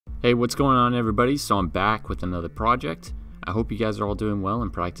Hey, what's going on, everybody? So I'm back with another project. I hope you guys are all doing well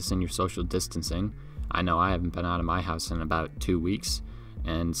and practicing your social distancing. I know I haven't been out of my house in about 2 weeks,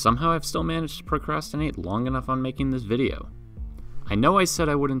 and somehow I've still managed to procrastinate long enough on making this video. I know I said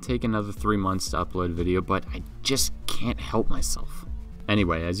I wouldn't take another 3 months to upload a video, but I just can't help myself.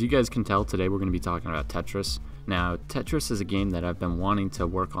 Anyway, as you guys can tell, today we're going to be talking about Tetris. Now, Tetris is a game that I've been wanting to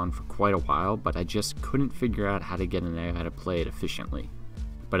work on for quite a while, but I just couldn't figure out how to get an AI to play it efficiently.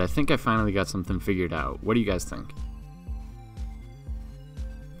 But I think I finally got something figured out. What do you guys think?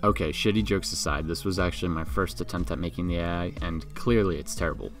 Okay, shitty jokes aside, this was actually my first attempt at making the AI, and clearly it's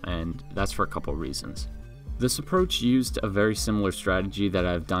terrible, and that's for a couple reasons. This approach used a very similar strategy that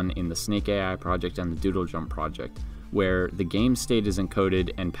I've done in the Snake AI project and the Doodle Jump project, where the game state is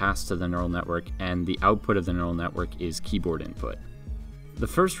encoded and passed to the neural network, and the output of the neural network is keyboard input. The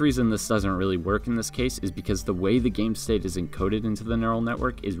first reason this doesn't really work in this case is because the way the game state is encoded into the neural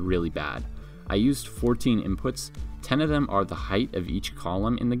network is really bad. I used 14 inputs, 10 of them are the height of each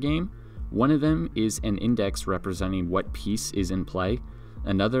column in the game, one of them is an index representing what piece is in play,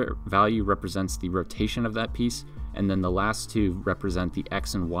 another value represents the rotation of that piece, and then the last two represent the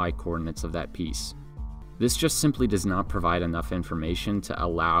x and y coordinates of that piece. This just simply does not provide enough information to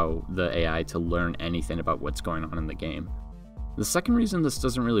allow the AI to learn anything about what's going on in the game. The second reason this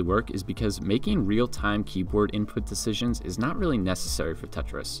doesn't really work is because making real-time keyboard input decisions is not really necessary for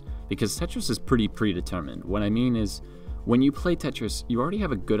Tetris, because Tetris is pretty predetermined. What I mean is, when you play Tetris, you already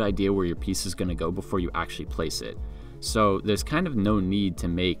have a good idea where your piece is going to go before you actually place it, so there's kind of no need to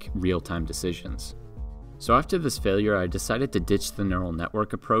make real-time decisions. So after this failure, I decided to ditch the neural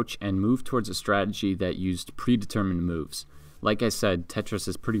network approach and move towards a strategy that used predetermined moves. Like I said, Tetris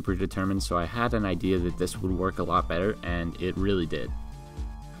is pretty predetermined, so I had an idea that this would work a lot better, and it really did.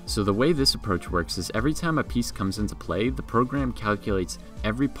 So the way this approach works is every time a piece comes into play, the program calculates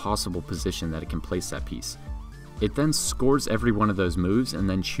every possible position that it can place that piece. It then scores every one of those moves and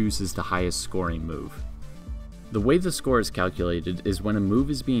then chooses the highest scoring move. The way the score is calculated is when a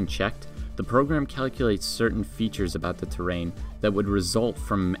move is being checked, the program calculates certain features about the terrain that would result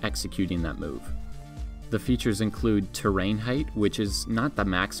from executing that move. The features include terrain height, which is not the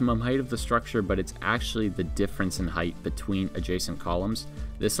maximum height of the structure, but it's actually the difference in height between adjacent columns.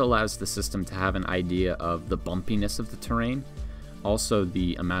 This allows the system to have an idea of the bumpiness of the terrain, also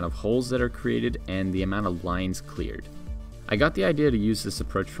the amount of holes that are created, and the amount of lines cleared. I got the idea to use this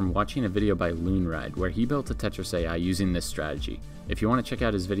approach from watching a video by Loonride, where he built a Tetris AI using this strategy. If you want to check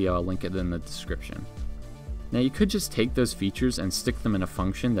out his video, I'll link it in the description. Now you could just take those features and stick them in a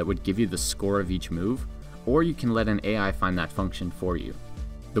function that would give you the score of each move, or you can let an AI find that function for you.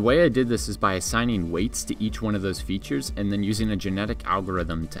 The way I did this is by assigning weights to each one of those features and then using a genetic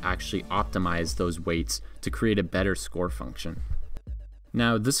algorithm to actually optimize those weights to create a better score function.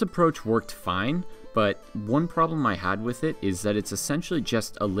 Now this approach worked fine, but one problem I had with it is that it's essentially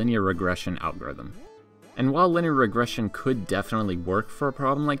just a linear regression algorithm. And while linear regression could definitely work for a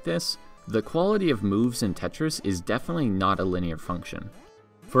problem like this, the quality of moves in Tetris is definitely not a linear function.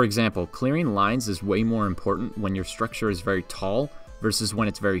 For example, clearing lines is way more important when your structure is very tall versus when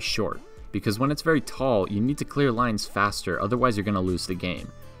it's very short, because when it's very tall, you need to clear lines faster, otherwise you're going to lose the game.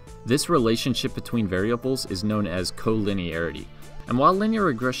 This relationship between variables is known as collinearity, and while linear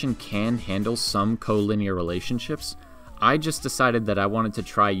regression can handle some collinear relationships, I just decided that I wanted to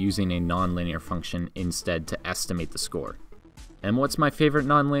try using a nonlinear function instead to estimate the score. And what's my favorite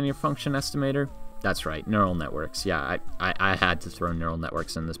nonlinear function estimator? That's right, neural networks. Yeah, I had to throw neural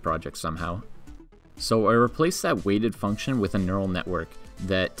networks in this project somehow. So I replaced that weighted function with a neural network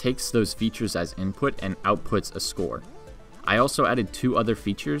that takes those features as input and outputs a score. I also added 2 other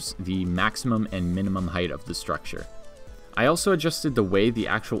features, the maximum and minimum height of the structure. I also adjusted the way the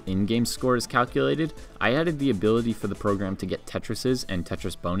actual in-game score is calculated. I added the ability for the program to get Tetrises and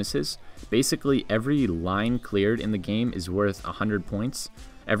Tetris bonuses. Basically, every line cleared in the game is worth 100 points.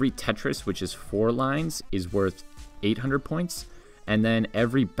 Every Tetris, which is 4 lines, is worth 800 points, and then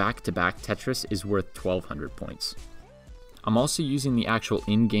every back-to-back Tetris is worth 1200 points. I'm also using the actual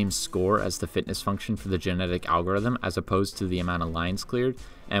in-game score as the fitness function for the genetic algorithm as opposed to the amount of lines cleared,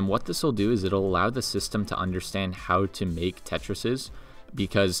 and what this will do is it'll allow the system to understand how to make Tetrises,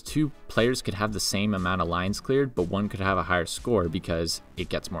 because 2 players could have the same amount of lines cleared, but one could have a higher score because it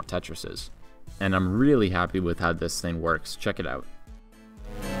gets more Tetrises. And I'm really happy with how this thing works. Check it out.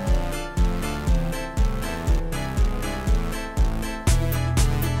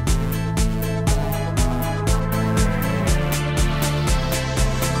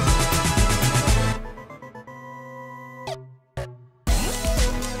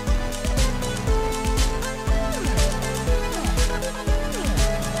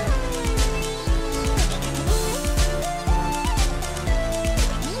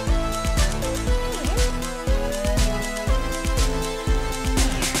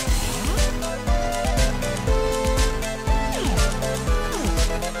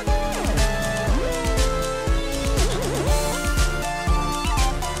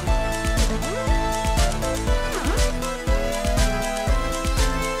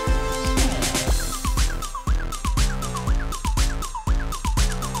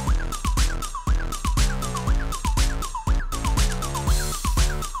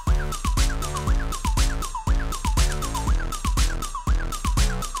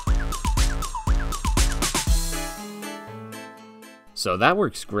 So that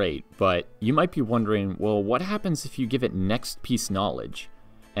works great, but you might be wondering, well, what happens if you give it next piece knowledge?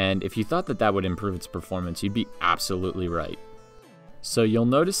 And if you thought that that would improve its performance, you'd be absolutely right. So you'll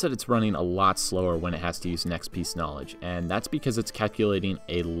notice that it's running a lot slower when it has to use next piece knowledge, and that's because it's calculating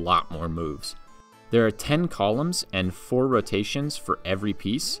a lot more moves. There are 10 columns and 4 rotations for every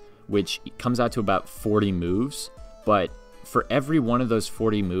piece, which comes out to about 40 moves, but for every one of those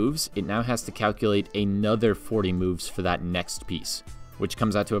 40 moves, it now has to calculate another 40 moves for that next piece, which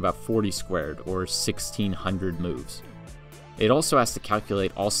comes out to about 40 squared, or 1600 moves. It also has to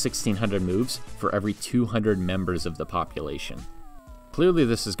calculate all 1600 moves for every 200 members of the population. Clearly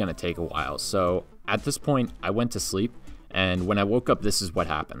this is going to take a while, so at this point I went to sleep, and when I woke up this is what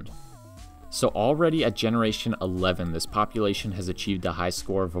happened. So already at generation 11 this population has achieved a high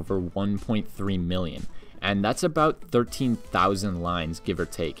score of over 1.3 million, and that's about 13,000 lines, give or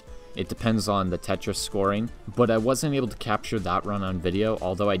take. It depends on the Tetris scoring, but I wasn't able to capture that run on video,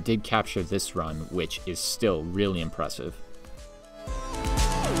 although I did capture this run, which is still really impressive.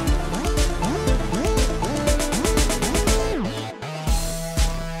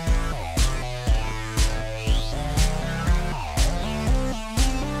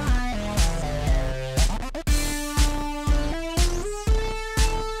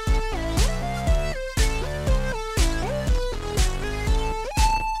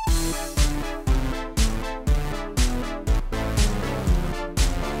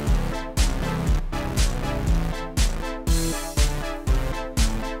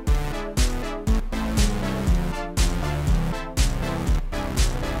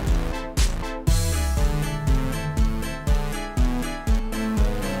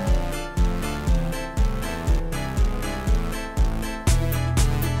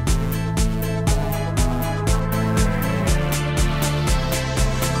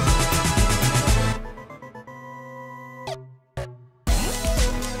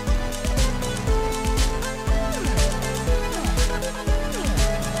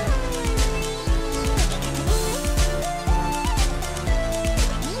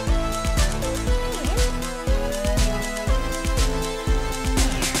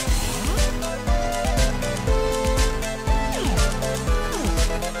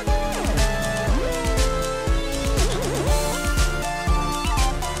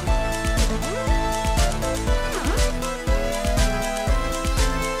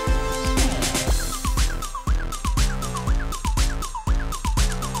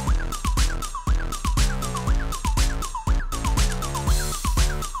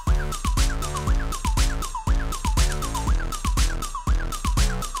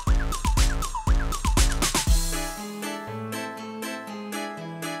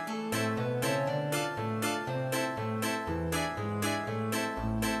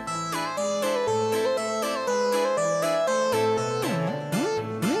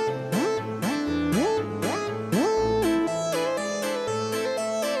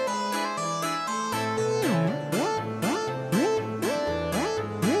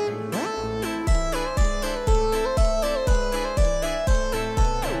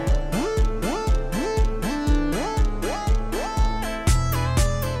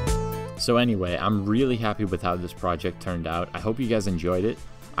 So anyway, I'm really happy with how this project turned out. I hope you guys enjoyed it.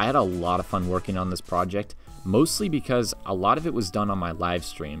 I had a lot of fun working on this project, mostly because a lot of it was done on my live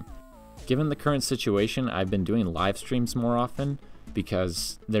stream. Given the current situation, I've been doing live streams more often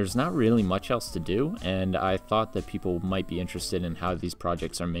because there's not really much else to do, and I thought that people might be interested in how these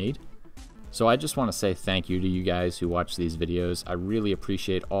projects are made. So I just want to say thank you to you guys who watch these videos. I really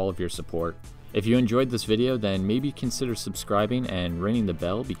appreciate all of your support. If you enjoyed this video, then maybe consider subscribing and ringing the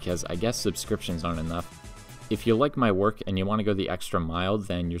bell, because I guess subscriptions aren't enough. If you like my work and you want to go the extra mile,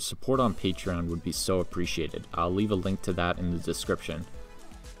 then your support on Patreon would be so appreciated. I'll leave a link to that in the description.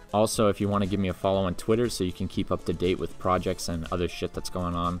 Also, if you want to give me a follow on Twitter so you can keep up to date with projects and other shit that's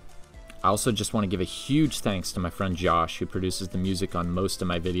going on. I also just want to give a huge thanks to my friend Josh, who produces the music on most of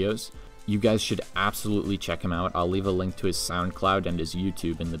my videos. You guys should absolutely check him out. I'll leave a link to his SoundCloud and his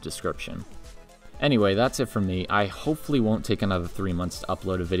YouTube in the description. Anyway, that's it for me. I hopefully won't take another 3 months to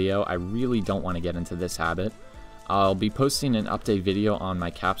upload a video. I really don't want to get into this habit. I'll be posting an update video on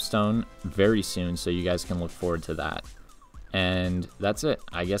my capstone very soon, so you guys can look forward to that. And that's it.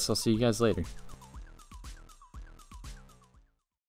 I guess I'll see you guys later.